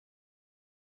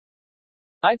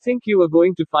I think you are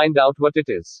going to find out what it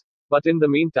is. But in the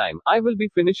meantime, I will be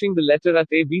finishing the letter at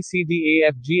A B C D A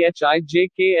F G H I J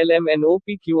K L M N O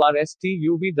P Q R S T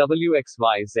U V W X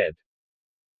Y Z.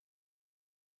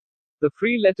 The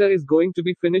free letter is going to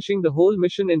be finishing the whole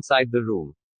mission inside the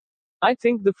room. I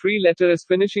think the free letter is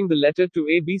finishing the letter to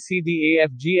A B C D A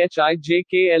F G H I J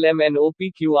K L M N O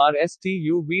P Q R S T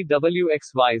U V W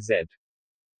X Y Z.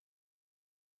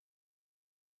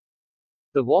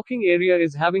 The walking area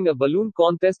is having a balloon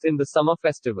contest in the summer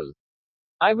festival.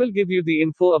 I will give you the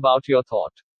info about your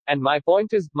thought. And my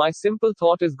point is, my simple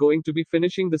thought is going to be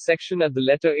finishing the section at the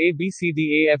letter A B C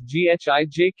D A F G H I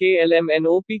J K L M N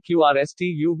O P Q R S T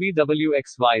U V W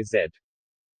X Y Z.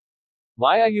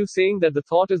 Why are you saying that the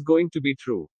thought is going to be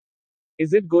true?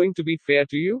 Is it going to be fair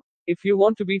to you? If you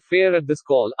want to be fair at this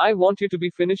call, I want you to be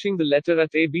finishing the letter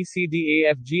at A B C D A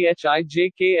F G H I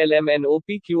J K L M N O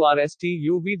P Q R S T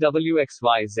U V W X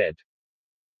Y Z.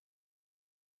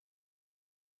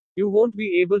 You won't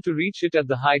be able to reach it at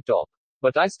the high top.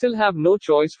 But I still have no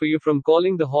choice for you from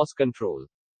calling the horse control.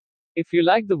 If you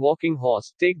like the walking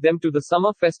horse, take them to the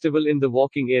summer festival in the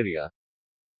walking area.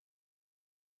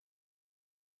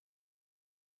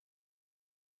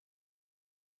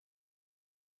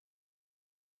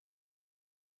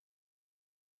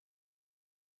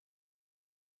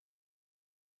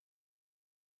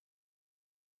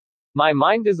 My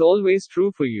mind is always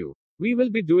true for you. We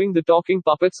will be doing the talking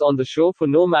puppets on the show for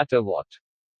no matter what.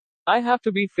 I have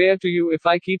to be fair to you if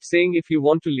I keep saying if you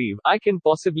want to leave, I can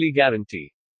possibly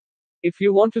guarantee. If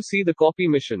you want to see the copy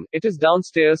mission, it is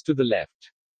downstairs to the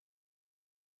left.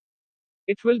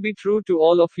 It will be true to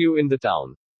all of you in the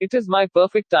town. It is my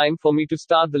perfect time for me to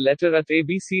start the letter at A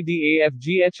B C D A F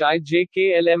G H I J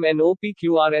K L M N O P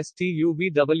Q R S T U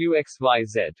V W X Y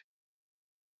Z.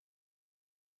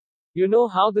 You know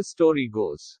how this story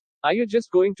goes. Are you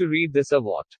just going to read this or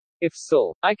what? If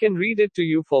so, I can read it to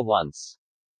you for once.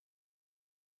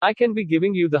 I can be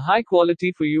giving you the high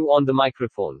quality for you on the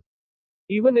microphone.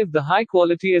 Even if the high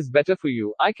quality is better for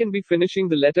you, I can be finishing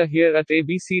the letter here at A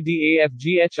B C D A F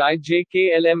G H I J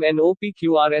K L M N O P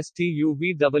Q R S T U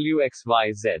V W X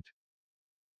Y Z.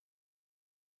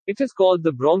 It is called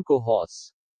The Bronco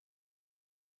Horse.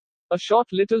 A short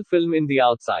little film in the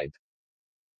outside.